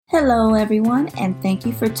Hello, everyone, and thank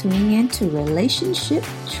you for tuning in to Relationship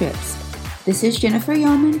Trips. This is Jennifer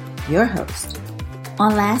Yeoman, your host.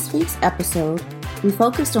 On last week's episode, we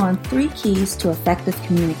focused on 3 keys to effective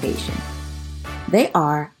communication. They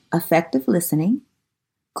are effective listening,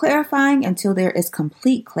 clarifying until there is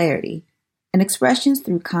complete clarity, and expressions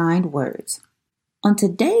through kind words. On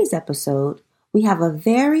today's episode, we have a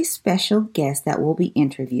very special guest that we'll be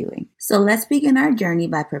interviewing. So let's begin our journey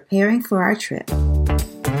by preparing for our trip.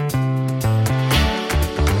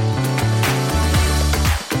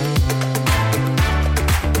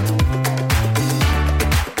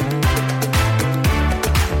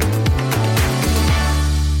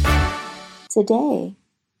 Today,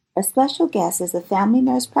 our special guest is a family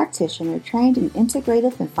nurse practitioner trained in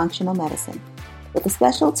integrative and functional medicine, with a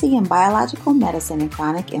specialty in biological medicine and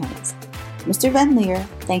chronic illness. Mr. Van Leer,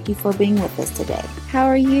 thank you for being with us today. How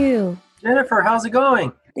are you? Jennifer, how's it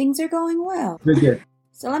going? Things are going well. Good.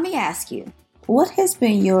 So let me ask you, what has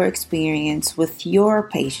been your experience with your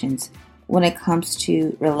patients when it comes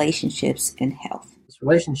to relationships and health? This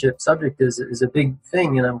relationship subject is a big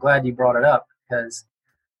thing, and I'm glad you brought it up because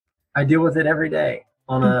I deal with it every day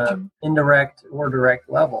on a indirect or direct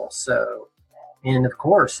level. So, and of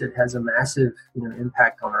course, it has a massive,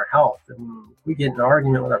 impact on our health. I mean, if we get in an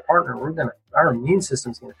argument with our partner, our immune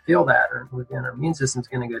system's going to feel that, or our immune system's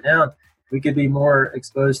going to go down. We could be more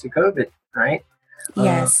exposed to COVID, right?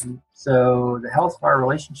 Yes. So the health of our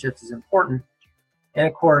relationships is important. And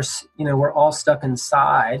of course, we're all stuck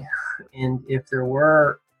inside. And if there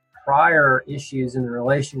were prior issues in the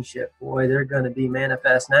relationship, boy, they're going to be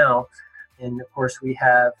manifest now. And of course, we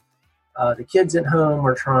have the kids at home.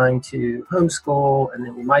 We're trying to homeschool, and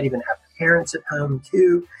then we might even have parents at home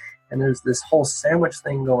too. And there's this whole sandwich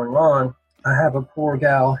thing going on. I have a poor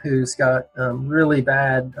gal who's got really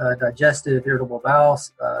bad digestive irritable bowel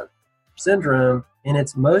syndrome, and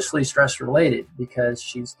it's mostly stress related because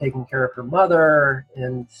she's taking care of her mother,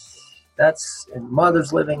 and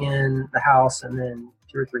mother's living in the house, and then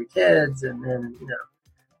 2 or 3 kids, and then,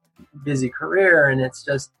 busy career. And it's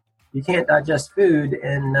just, you can't digest food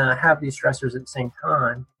and have these stressors at the same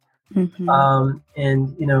time. Mm-hmm.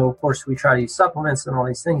 And, of course, we try to use supplements and all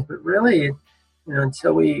these things, but really,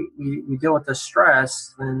 until we deal with the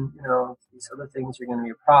stress, then, these other things are going to be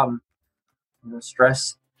a problem.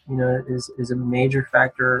 Stress, is a major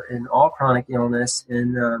factor in all chronic illness.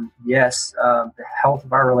 And yes, the health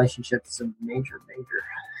of our relationship is a major.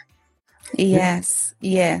 Yes.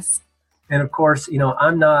 And of course,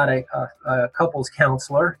 I'm not a couples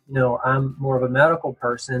counselor. I'm more of a medical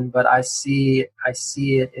person, but I see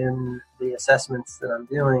it in the assessments that I'm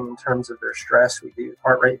doing in terms of their stress. We do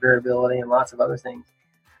heart rate variability and lots of other things.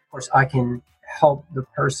 Of course, I can help the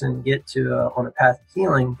person get on a path of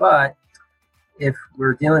healing. But if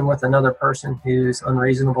we're dealing with another person who's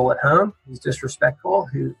unreasonable at home, who's disrespectful,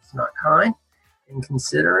 who's not kind,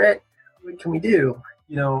 inconsiderate, what can we do?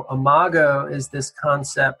 Imago is this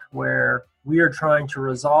concept where we are trying to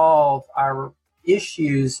resolve our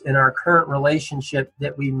issues in our current relationship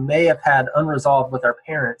that we may have had unresolved with our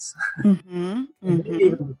parents,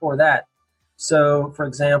 even before that. So, for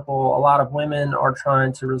example, a lot of women are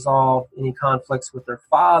trying to resolve any conflicts with their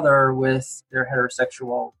father with their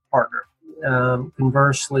heterosexual partner.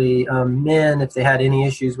 Conversely, men, if they had any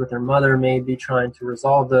issues with their mother, may be trying to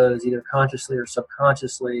resolve those either consciously or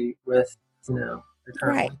subconsciously with,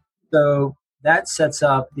 Right. So that sets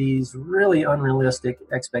up these really unrealistic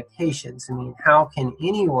expectations. I mean, how can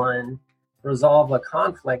anyone resolve a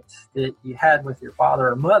conflict that you had with your father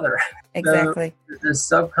or mother? Exactly. So this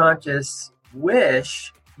subconscious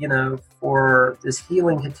wish, for this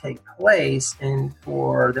healing to take place and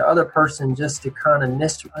for the other person just to kind of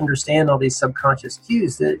misunderstand all these subconscious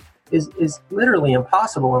cues that is literally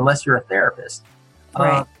impossible unless you're a therapist.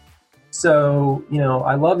 Right. So,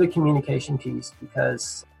 I love the communication piece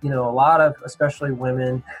because, a lot of, especially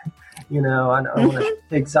women, I don't want to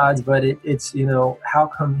take sides, but it's, how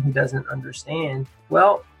come he doesn't understand?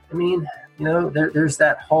 Well, I mean, there's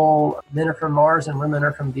that whole men are from Mars and women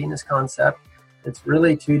are from Venus concept. It's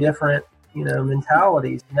really 2 different,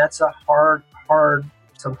 mentalities. And that's a hard,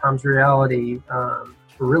 sometimes reality for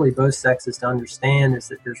really both sexes to understand, is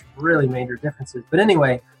that there's really major differences. But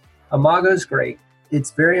anyway, Imago's great.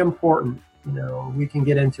 It's very important. We can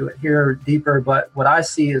get into it here deeper, but what I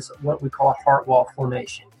see is what we call a heart wall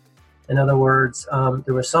formation. In other words,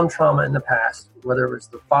 there was some trauma in the past, whether it was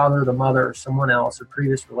the father, the mother, or someone else, a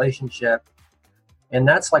previous relationship, and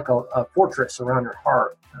that's like a fortress around your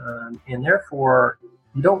heart. And therefore,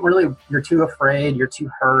 you're too afraid, you're too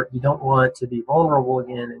hurt, you don't want to be vulnerable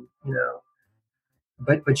again, and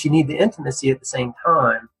but you need the intimacy at the same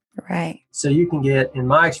time. Right. So you can get, in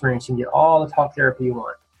my experience, you can get all the talk therapy you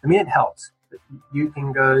want. I mean, it helps. But you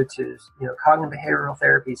can go to, cognitive behavioral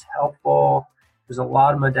therapy is helpful. There's a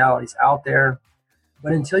lot of modalities out there.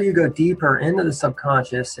 But until you go deeper into the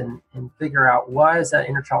subconscious and figure out why is that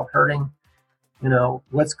inner child hurting,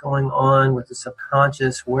 what's going on with the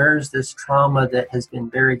subconscious, where's this trauma that has been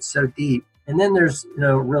buried so deep. And then there's,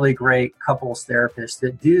 really great couples therapists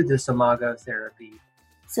that do this imago therapy.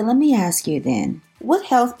 So let me ask you then, what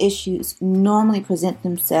health issues normally present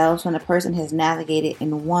themselves when a person has navigated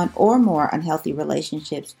in one or more unhealthy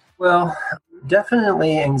relationships? Well,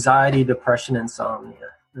 definitely anxiety, depression, insomnia.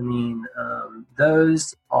 I mean,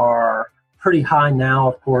 those are pretty high now,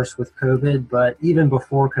 of course, with COVID, but even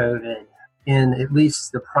before COVID, in at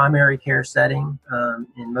least the primary care setting,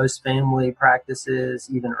 in most family practices,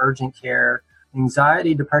 even urgent care,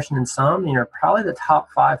 anxiety, depression, insomnia are probably the top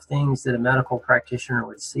 5 things that a medical practitioner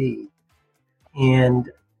would see. And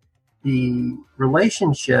the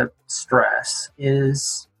relationship stress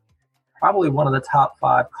is probably one of the top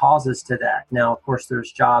 5 causes to that. Now, of course,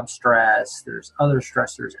 there's job stress, there's other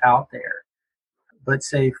stressors out there. But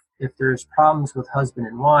say if there's problems with husband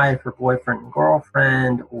and wife or boyfriend and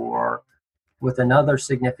girlfriend or with another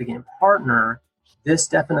significant partner, this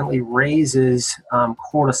definitely raises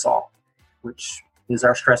cortisol, which is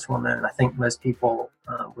our stress hormone. And I think most people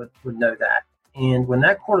would know that. And when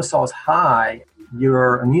that cortisol is high,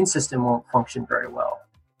 your immune system won't function very well.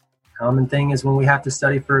 Common thing is when we have to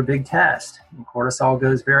study for a big test, and cortisol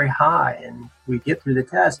goes very high, and we get through the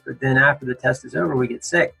test, but then after the test is over, we get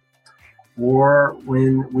sick. Or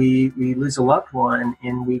when we lose a loved one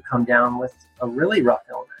and we come down with a really rough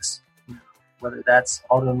illness, whether that's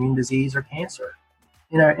autoimmune disease or cancer.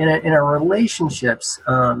 In our relationships,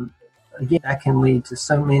 again, that can lead to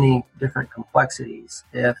so many different complexities.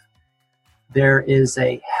 If there is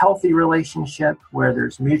a healthy relationship where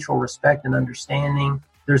there's mutual respect and understanding,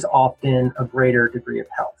 there's often a greater degree of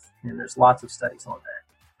health. And there's lots of studies on that.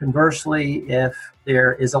 Conversely, if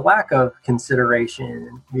there is a lack of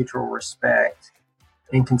consideration, mutual respect,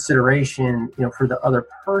 and consideration, for the other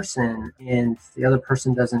person, and the other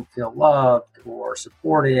person doesn't feel loved or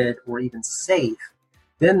supported or even safe,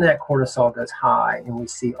 then that cortisol goes high and we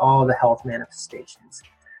see all the health manifestations.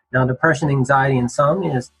 Now, depression, anxiety,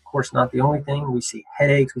 insomnia is, of course, not the only thing. We see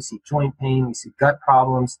headaches, we see joint pain, we see gut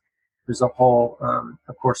problems. There's a whole,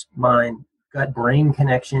 of course, mind-gut-brain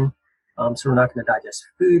connection. So we're not going to digest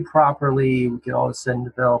food properly. We could all of a sudden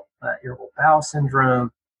develop irritable bowel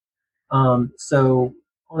syndrome. So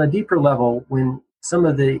on a deeper level, when some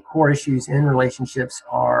of the core issues in relationships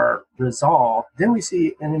are resolved, then we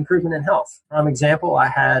see an improvement in health. For example, I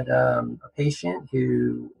had a patient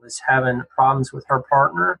who was having problems with her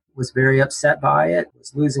partner, was very upset by it,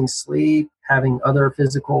 was losing sleep, having other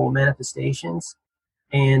physical manifestations.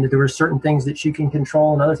 And there were certain things that she can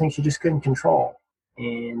control and other things she just couldn't control.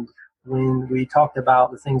 And when we talked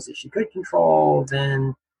about the things that she could control,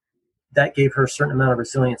 then that gave her a certain amount of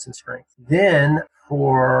resilience and strength. Then,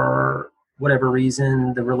 for whatever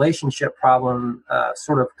reason, the relationship problem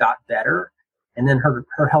sort of got better, and then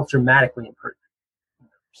her health dramatically improved.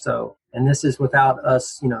 So, and this is without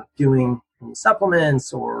us, doing any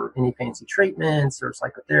supplements or any fancy treatments or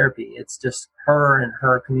psychotherapy. It's just her and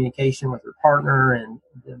her communication with her partner and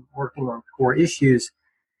working on core issues.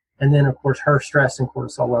 And then, of course, her stress and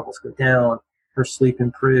cortisol levels go down. Her sleep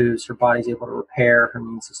improves. Her body's able to repair. Her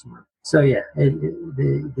immune system. So, yeah,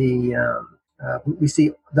 we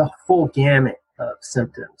see the full gamut of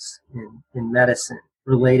symptoms in medicine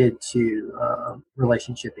related to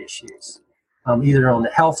relationship issues, either on the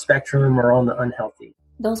health spectrum or on the unhealthy.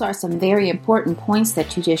 Those are some very important points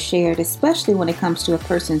that you just shared, especially when it comes to a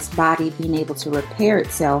person's body being able to repair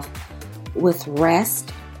itself with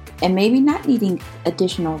rest and maybe not needing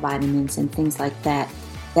additional vitamins and things like that.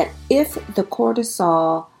 That if the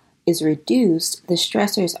cortisol is reduced, the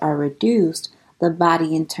stressors are reduced, the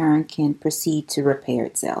body in turn can proceed to repair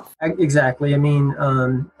itself. Exactly. I mean,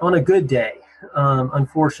 on a good day,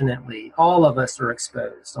 unfortunately, all of us are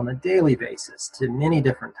exposed on a daily basis to many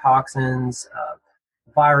different toxins,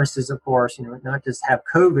 viruses, of course, not just have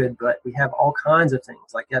COVID, but we have all kinds of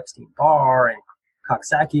things like Epstein-Barr and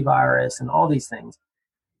Coxsackie virus and all these things.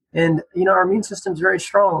 And, our immune system is very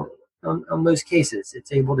strong on most cases.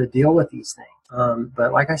 It's able to deal with these things.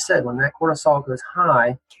 But like I said, when that cortisol goes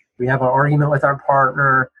high, we have an argument with our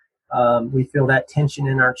partner. We feel that tension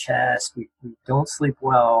in our chest. We don't sleep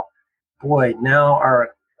well. Boy, now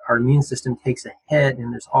our immune system takes a hit,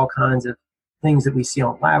 and there's all kinds of things that we see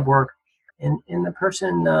on lab work. And the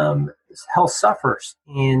person's health suffers.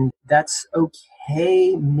 And that's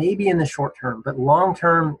okay, maybe in the short term, but long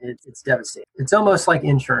term, it's devastating. It's almost like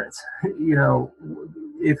insurance.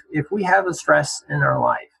 If we have a stress in our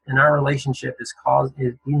life and our relationship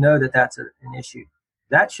we know that that's an issue,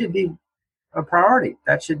 that should be a priority.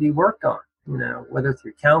 That should be worked on, whether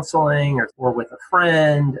through counseling or with a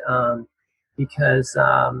friend, because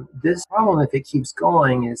this problem, if it keeps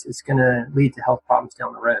going, is going to lead to health problems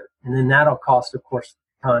down the road. And then that'll cost, of course,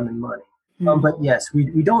 time and money. But yes,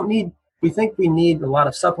 we don't need, we think we need a lot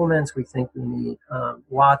of supplements. We think we need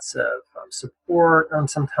lots of support,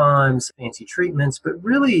 sometimes fancy treatments, but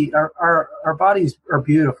really our bodies are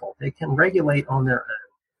beautiful. They can regulate on their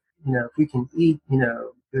own. If we can eat,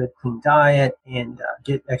 good clean diet and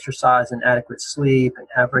get exercise and adequate sleep and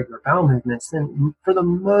have regular bowel movements, then for the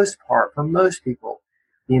most part, for most people,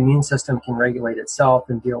 the immune system can regulate itself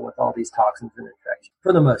and deal with all these toxins and infections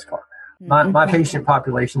for the most part. My patient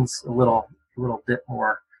population's a little bit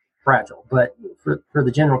more fragile, but for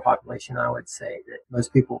the general population, I would say that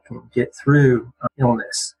most people can get through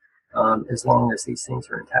illness as long as these things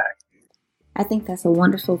are intact. I think that's a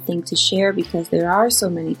wonderful thing to share, because there are so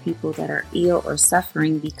many people that are ill or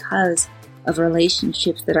suffering because of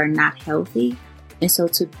relationships that are not healthy. And so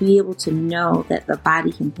to be able to know that the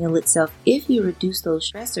body can heal itself if you reduce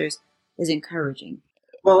those stressors is encouraging.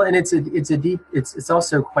 Well, and it's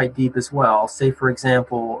also quite deep as well. Say, for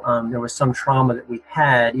example, there was some trauma that we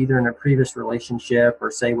had either in a previous relationship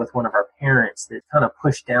or say with one of our parents that kind of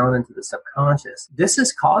pushed down into the subconscious. This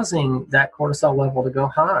is causing that cortisol level to go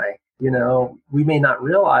high. We may not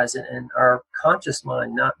realize it, and our conscious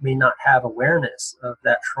mind may not have awareness of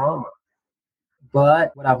that trauma.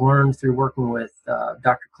 But what I've learned through working with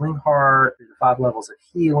Dr. Klinghardt, through the 5 levels of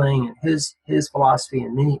healing, and his philosophy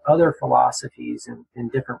and many other philosophies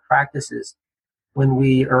and different practices, when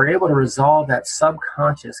we are able to resolve that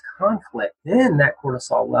subconscious conflict, then that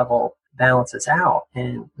cortisol level balances out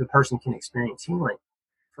and the person can experience healing.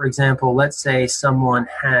 For example, let's say someone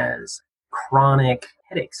has chronic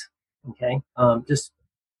headaches, okay? Just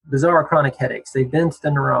bizarre chronic headaches. They've been to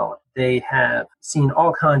the neurologist. They have seen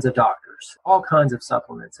all kinds of doctors, all kinds of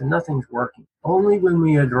supplements, and nothing's working. Only when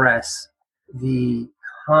we address the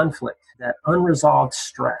conflict, that unresolved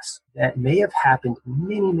stress that may have happened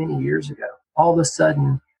many, many years ago, all of a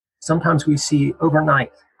sudden, sometimes we see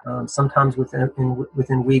overnight, sometimes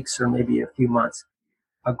within weeks or maybe a few months,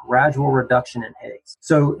 a gradual reduction in headaches.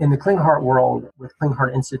 So in the Klinghardt world, with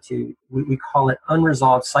Klinghardt Institute, we call it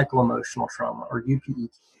unresolved psycho-emotional trauma, or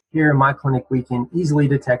UPET. Here in my clinic, we can easily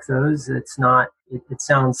detect those. It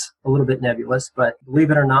sounds a little bit nebulous, but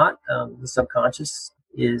believe it or not, the subconscious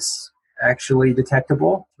is actually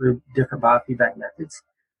detectable through different biofeedback methods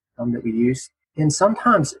that we use. And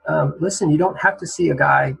sometimes, listen, you don't have to see a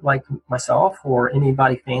guy like myself or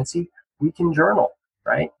anybody fancy. We can journal,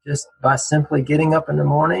 right? Just by simply getting up in the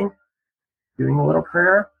morning, doing a little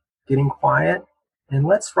prayer, getting quiet, and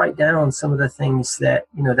let's write down some of the things that,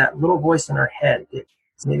 that little voice in our head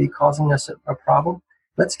that's maybe causing us a problem.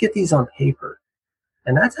 Let's get these on paper.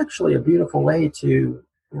 And that's actually a beautiful way to,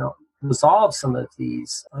 resolve some of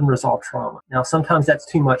these unresolved trauma. Now, sometimes that's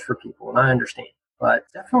too much for people, and I understand, but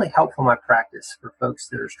definitely helpful in my practice for folks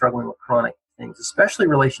that are struggling with chronic things, especially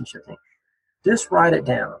relationship things. Just write it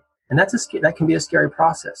down. And that can be a scary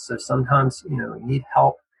process. So sometimes, you need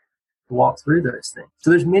help to walk through those things. So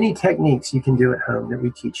there's many techniques you can do at home that we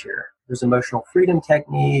teach here. There's emotional freedom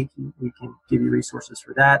technique. We can give you resources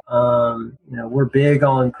for that. We're big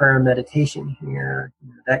on prayer and meditation here.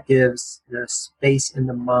 That gives the space in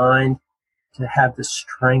the mind to have the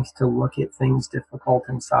strength to look at things difficult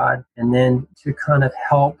inside and then to kind of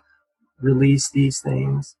help release these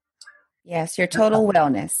things. Yes, your total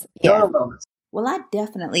wellness. Total wellness. Well, I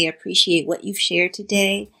definitely appreciate what you've shared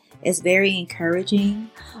today. It's very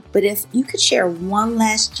encouraging. But if you could share one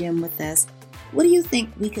last gem with us, what do you think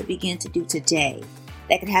we could begin to do today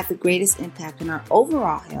that could have the greatest impact on our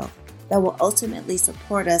overall health that will ultimately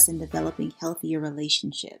support us in developing healthier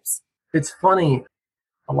relationships? It's funny.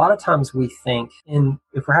 A lot of times we think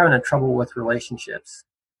if we're having trouble with relationships,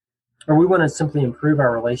 or we want to simply improve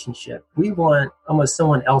our relationship, we want almost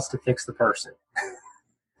someone else to fix the person.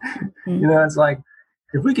 It's like,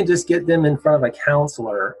 if we can just get them in front of a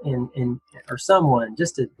counselor or someone,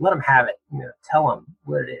 just to let them have it, tell them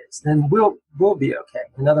what it is, then we'll be okay.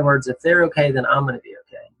 In other words, if they're okay, then I'm going to be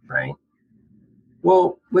okay, right?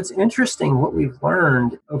 Well, what's interesting, what we've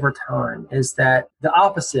learned over time is that the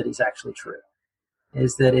opposite is actually true.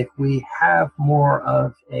 Is that if we have more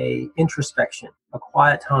of a introspection, a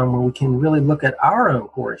quiet time where we can really look at our own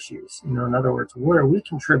core issues, in other words, what are we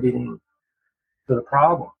contributing to the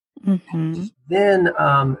problem? Mm-hmm. Then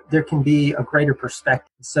there can be a greater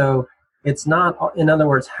perspective. So It's not, in other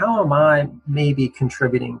words, how am I maybe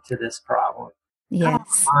contributing to this problem?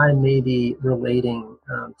 Yes. How am I maybe relating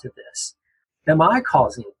to this? Am I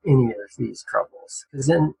causing any of these troubles? Because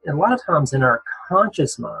a lot of times in our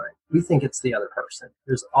conscious mind, we think it's the other person.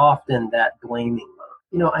 There's often that blaming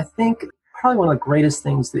mode. I think probably one of the greatest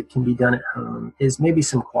things that can be done at home is maybe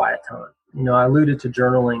some quiet time. I alluded to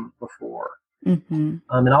journaling before. Mm-hmm.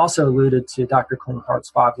 And also alluded to Dr.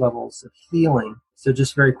 Klinghart's 5 levels of healing. So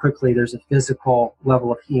just very quickly, there's a physical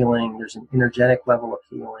level of healing. There's an energetic level of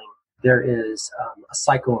healing. There is a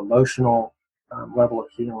psycho-emotional level of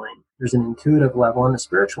healing. There's an intuitive level and a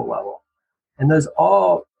spiritual level. And those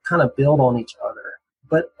all kind of build on each other.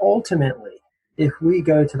 But ultimately, if we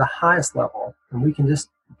go to the highest level, and we can just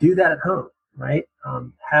do that at home, right?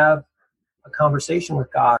 Have a conversation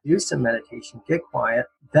with God, do some meditation, get quiet.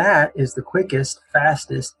 That is the quickest,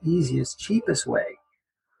 fastest, easiest, cheapest way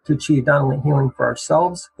to achieve not only healing for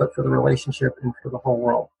ourselves, but for the relationship and for the whole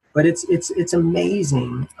world. But it's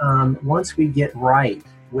amazing. Once we get right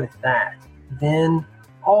with that, then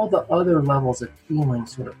all the other levels of healing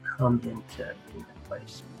sort of come into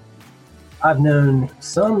place. I've known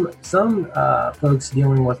some folks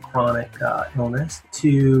dealing with chronic illness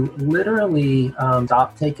to literally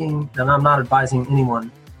stop taking, and I'm not advising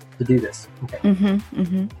anyone to do this. Okay,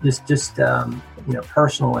 just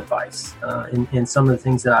personal advice. In some of the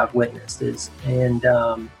things that I've witnessed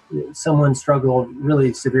someone struggled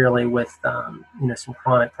really severely with some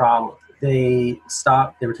chronic problems. They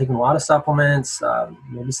stopped. They were taking a lot of supplements,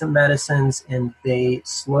 maybe some medicines, and they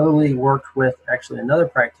slowly worked with actually another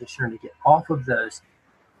practitioner to get off of those,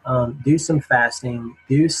 do some fasting,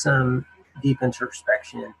 do some deep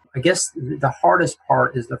introspection. I guess the hardest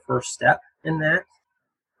part is the first step in that,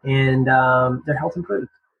 and their health improved.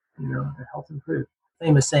 Their health improved.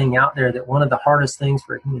 Famous saying out there that one of the hardest things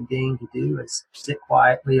for a human being to do is sit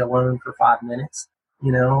quietly alone for 5 minutes.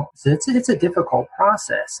 So it's a difficult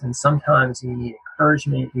process, and sometimes you need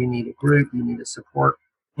encouragement, you need a group, you need a support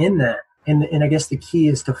in that. And I guess the key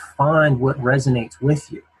is to find what resonates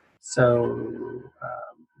with you. So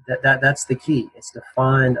that's the key. It's to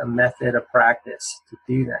find a method, a practice to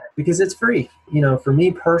do that, because it's free. For me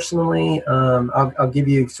personally, I'll give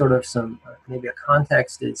you sort of some maybe a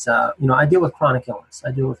context. It's I deal with chronic illness. I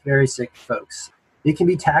deal with very sick folks. It can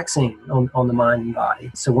be taxing on the mind and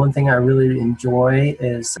body. So one thing I really enjoy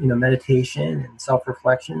is, meditation and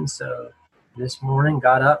self-reflection. So this morning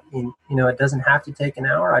got up and, it doesn't have to take an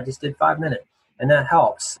hour. I just did 5 minutes, and that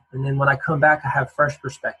helps. And then when I come back, I have fresh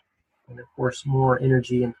perspective and, of course, more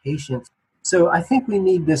energy and patience. So I think we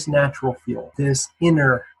need this natural fuel, this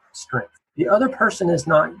inner strength. The other person is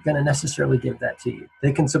not going to necessarily give that to you.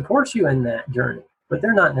 They can support you in that journey, but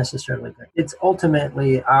they're not necessarily good. It's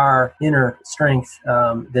ultimately our inner strength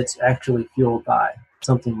that's actually fueled by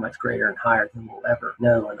something much greater and higher than we'll ever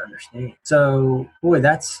know and understand. So, boy,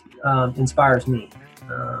 that's inspires me.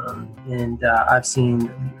 And I've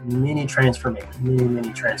seen many transformations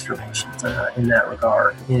in that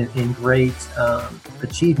regard, in great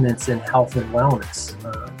achievements in health and wellness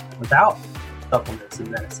without supplements and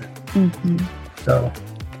medicine. Mm-hmm. So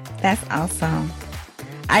that's awesome.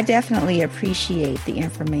 I definitely appreciate the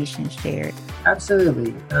information shared.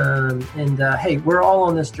 Absolutely. Hey, we're all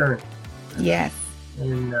on this journey. Yes.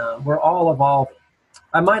 And we're all evolving.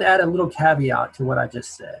 I might add a little caveat to what I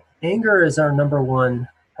just said. Anger is our number one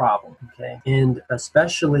problem, okay? And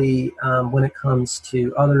especially when it comes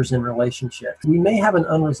to others in relationships. We may have an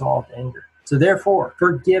unresolved anger. So therefore,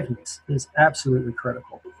 forgiveness is absolutely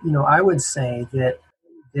critical. I would say that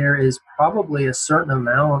there is probably a certain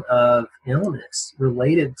amount of illness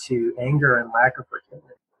related to anger and lack of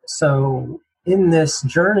forgiveness. So in this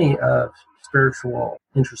journey of spiritual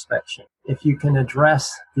introspection, if you can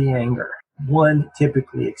address the anger, one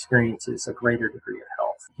typically experiences a greater degree of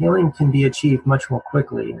health. Healing can be achieved much more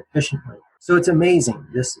quickly and efficiently. So it's amazing,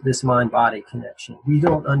 this mind-body connection. We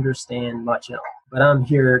don't understand much else, but I'm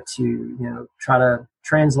here to try to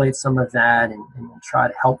translate some of that and try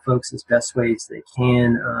to help folks as best ways they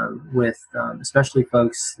can with especially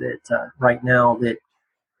folks that right now that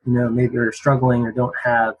maybe are struggling or don't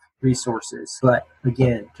have resources. But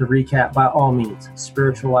again, to recap, by all means,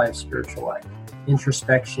 spiritual life,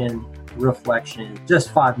 introspection, reflection, just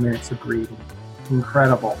 5 minutes of breathing,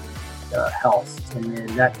 incredible health. And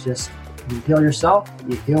then that just, you heal yourself,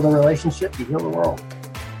 you heal the relationship, you heal the world.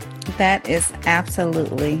 That is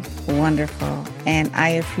absolutely wonderful. And I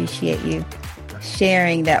appreciate you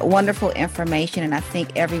sharing that wonderful information. And I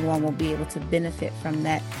think everyone will be able to benefit from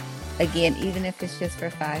that Again, even if it's just for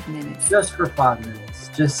 5 minutes. Just for 5 minutes.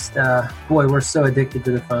 Just, boy, we're so addicted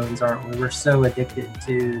to the phones, aren't we? We're so addicted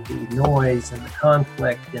to the noise and the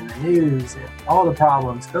conflict and the news and all the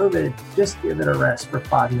problems. COVID, just give it a rest for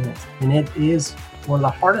 5 minutes. And it is one of the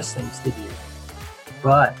hardest things to do,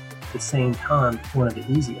 but at the same time, one of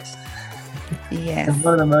the easiest. Yes. And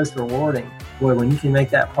one of the most rewarding. Boy, when you can make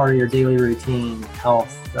that part of your daily routine,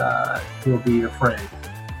 health will be your friend.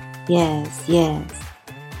 Yes, yes.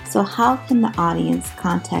 So how can the audience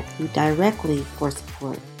contact you directly for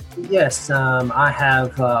support? Yes, I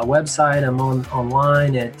have a website. I'm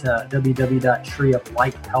online at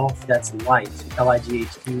www.treeoflighthealth. That's light,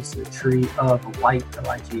 L-I-G-H-T, so tree of light,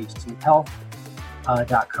 L-I-G-H-T,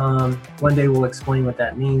 health.com. One day we'll explain what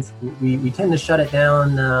that means. We tend to shut it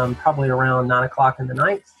down probably around 9 o'clock in the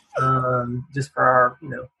night, just for our,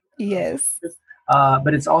 Yes.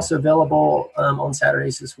 But it's also available on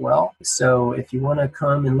Saturdays as well. So if you want to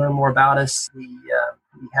come and learn more about us, we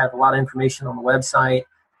have a lot of information on the website.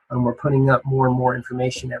 We're putting up more and more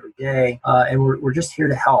information every day. And we're just here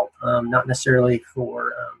to help, not necessarily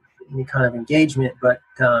for any kind of engagement, but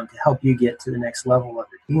to help you get to the next level of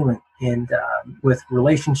your healing. And with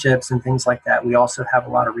relationships and things like that, we also have a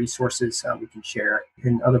lot of resources we can share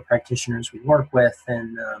and other practitioners we work with,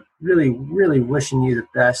 and really, really wishing you the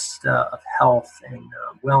best of health and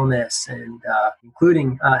wellness, and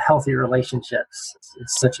including healthy relationships.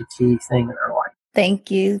 It's such a key thing in our life. Thank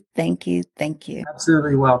you. Thank you. Thank you.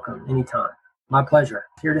 Absolutely welcome. Anytime. My pleasure.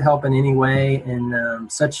 Here to help in any way,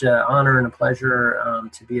 and such an honor and a pleasure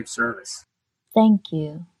to be of service. Thank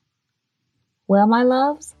you. Well, my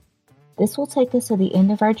loves, this will take us to the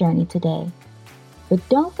end of our journey today. But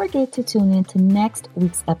don't forget to tune in to next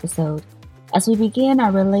week's episode as we begin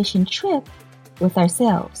our relation trip with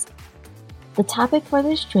ourselves. The topic for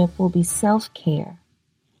this trip will be self-care.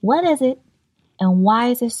 What is it, and why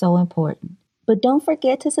is it so important? But don't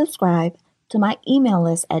forget to subscribe to my email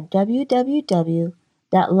list at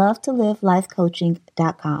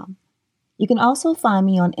www.lovetolivelifecoaching.com. You can also find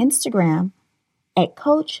me on Instagram at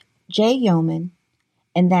Coach J Yeoman,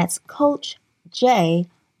 and that's Coach J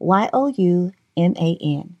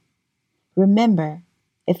Youman. Remember,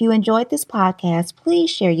 if you enjoyed this podcast, please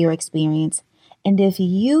share your experience. And if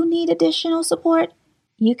you need additional support,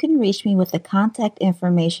 you can reach me with the contact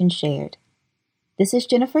information shared. This is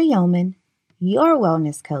Jennifer Yeoman, your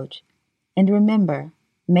wellness coach. And remember,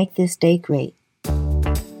 make this day great.